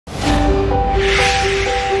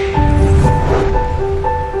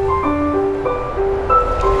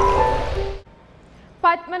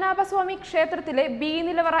പത്മനാഭസ്വാമി ക്ഷേത്രത്തിലെ ബി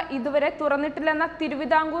നിലവറ ഇതുവരെ തുറന്നിട്ടില്ലെന്ന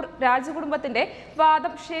തിരുവിതാംകൂർ രാജകുടുംബത്തിന്റെ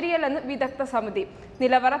വാദം ശരിയല്ലെന്ന് വിദഗ്ധ സമിതി.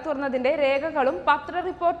 നിലവറ തുറന്നതിന്റെ രേഖകളും പത്ര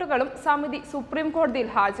റിപ്പോർട്ടുകളും സമിതി സുപ്രീം കോടതിയിൽ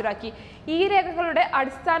ഹാജരാക്കി. ഈ രേഖകളുടെ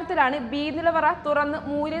അടിസ്ഥാനത്തിലാണ് ബി നിലവറ തുറന്ന്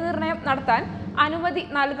മൂല്യനിർണ്ണയം നടത്താൻ അനുമതി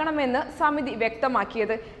നൽകണമെന്ന് സമിതി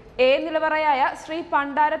വ്യക്തമാക്കിയത്. A നിലവറയായ Shri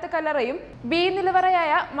പണ്ടാരത്ത് കല്ലറയും B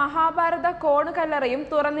നിലവറയായ Mahabharata cone കല്ലറയും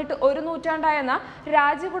തുറന്നിട്ട് ഒരു നൂറ്റാണ്ടായെന്ന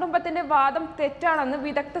രാജകുടുംബത്തിന്റെ വാദം തെറ്റാണെന്ന്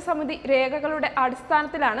വിദഗ്ധ സമിതി രേഖകളുടെ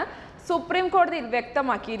അടിസ്ഥാനത്തിലാണ് സുപ്രീം കോടതിയിൽ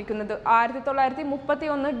വ്യക്തമാക്കിയിരിക്കുന്നത്.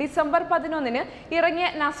 1931 ഡിസംബർ 11 ഇറങ്ങിയ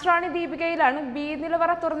നസ്രാണി ദീപികയിലാണ് ബി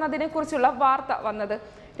നിലവറ തുറന്നതിനെ കുറിച്ചുള്ള വാർത്ത വന്നത്.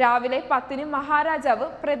 രാവിലെ 10 മഹാരാജാവ്,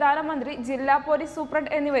 പ്രധാനമന്ത്രി, ജില്ലാ പോലീസ്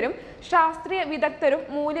സൂപ്രണ്ട് എന്നിവരും ശാസ്ത്രീയ വിദഗ്ധരും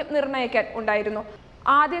മൂല്യം നിർണ്ണയിക്കാൻ ഉണ്ടായിരുന്നു.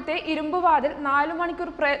 ആദ്യത്തെ ഇരുമ്പുവാതിൽ 4 മണിക്കൂർ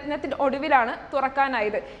പ്രയത്നത്തിന് ഒടുവിലാണ്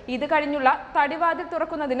തുറക്കാനായത്. ഇത് കഴിഞ്ഞുള്ള തടിവാതിൽ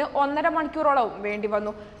തുറക്കുന്നതിന് 1.5 മണിക്കൂറോളവും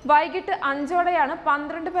വേണ്ടിവന്നു. വൈകിട്ട് 5ഓടെയാണ്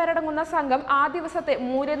 12 പേരടങ്ങുന്ന സംഘം ആ ദിവസത്തെ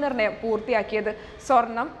മൂല്യനിർണ്ണയം പൂർത്തിയാക്കിയത്.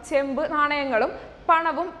 സ്വർണം, ചെമ്പ് നാണയങ്ങളും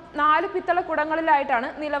പണവും 4 പിത്തള കുടങ്ങളിലായിട്ടാണ്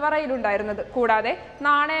നിലവറയിലുണ്ടായിരുന്നത്. കൂടാതെ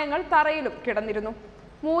നാണയങ്ങൾ തറയിലും കിടന്നിരുന്നു.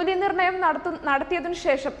 മൂല്യനിർണ്ണയം നടത്തിയതിനു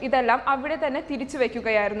ശേഷം ഇതെല്ലാം അവിടെ തന്നെ തിരിച്ചു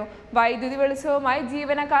വയ്ക്കുകയായിരുന്നു. വൈദ്യുതി വെളിച്ചവുമായി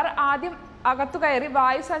ജീവനക്കാർ ആദ്യം അകത്തു കയറി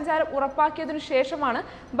വായു സഞ്ചാരം ഉറപ്പാക്കിയതിനു ശേഷമാണ്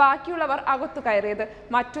ബാക്കിയുള്ളവർ അകത്തു കയറിയത്.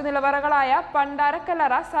 മറ്റു നിലവറകളായ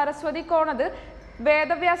പണ്ടാരക്കല്ലറ, സരസ്വതി കോണത്,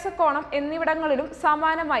 വേദവ്യാസക്കോണം എന്നിവിടങ്ങളിലും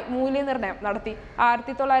സമാനമായി മൂല്യനിർണ്ണയം നടത്തി.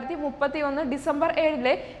 1931 ഡിസംബർ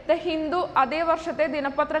 7 ദ ഹിന്ദു അതേ വർഷത്തെ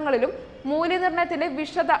ദിനപത്രങ്ങളിലും മൂല്യനിർണ്ണയത്തിന്റെ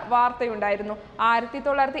വിശദ വാർത്തയുണ്ടായിരുന്നു.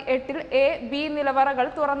 1908 എ, ബി നിലവറകൾ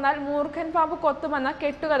തുറന്നാൽ മൂർഖൻ പാമ്പ് കൊത്തുമെന്ന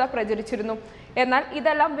കെട്ടുകഥ പ്രചരിച്ചിരുന്നു. എന്നാൽ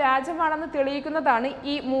ഇതെല്ലാം വ്യാജമാണെന്ന് തെളിയിക്കുന്നതാണ്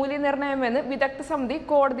ഈ മൂല്യനിർണ്ണയമെന്ന് വിദഗ്ധ സമിതി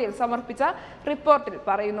കോടതിയിൽ സമർപ്പിച്ച റിപ്പോർട്ടിൽ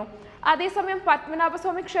പറയുന്നു. അതേസമയം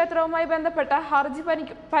പത്മനാഭസ്വാമി ക്ഷേത്രവുമായി ബന്ധപ്പെട്ട ഹർജി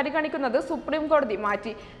പരിഗണിക്കുന്നത് സുപ്രീം കോടതി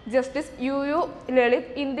മാറ്റി. ജസ്റ്റിസ് യു ലളിത്,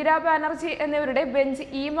 ഇന്ദിരാ ബാനർജി എന്നിവരുടെ ബെഞ്ച്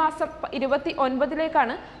ഈ മാസം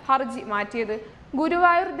 29 ഹർജി മാറ്റിയത്.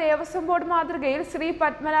 ഗുരുവായൂർ ദേവസ്വം ബോർഡ് മാതൃകയിൽ ശ്രീ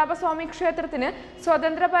പത്മനാഭസ്വാമി ക്ഷേത്രത്തിന്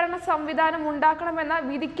സ്വതന്ത്ര ഭരണ സംവിധാനം ഉണ്ടാക്കണമെന്ന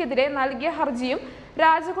വിധിക്കെതിരെ നൽകിയ ഹർജിയും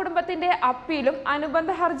രാജകുടുംബത്തിന്റെ അപ്പീലും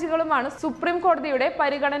അനുബന്ധ ഹർജികളുമാണ് സുപ്രീം കോടതിയുടെ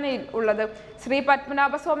പരിഗണനയിൽ ഉള്ളത്. ശ്രീ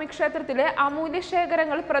പത്മനാഭസ്വാമി ക്ഷേത്രത്തിലെ അമൂല്യ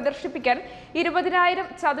ശേഖരങ്ങൾ പ്രദർശിപ്പിക്കാൻ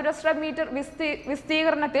 20,000 ചതുരശ്ര മീറ്റർ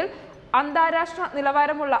വിസ്തീർണത്തിൽ അന്താരാഷ്ട്ര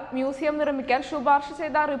നിലവാരമുള്ള മ്യൂസിയം നിർമ്മിക്കാൻ ശുപാർശ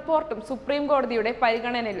ചെയ്ത റിപ്പോർട്ടും സുപ്രീം കോടതിയുടെ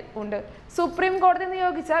പരിഗണനയിൽ ഉണ്ട്. സുപ്രീം കോടതി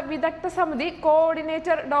നിയോഗിച്ച വിദഗ്ധ സമിതി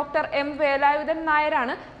കോർഡിനേറ്റർ ഡോക്ടർ എം വേലായുധൻ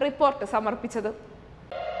നായരാണ് റിപ്പോർട്ട് സമർപ്പിച്ചത്.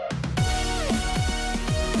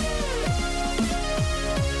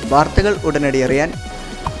 വാർത്തകൾ ഉടനടി അറിയാൻ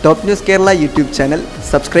top news Kerala YouTube channel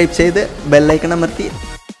subscribe ചെയ്ത് ബെല്ലൈക്കൺ അമർത്തി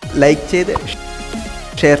ലൈക്ക് ചെയ്ത്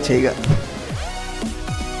ഷെയർ ചെയ്യുക.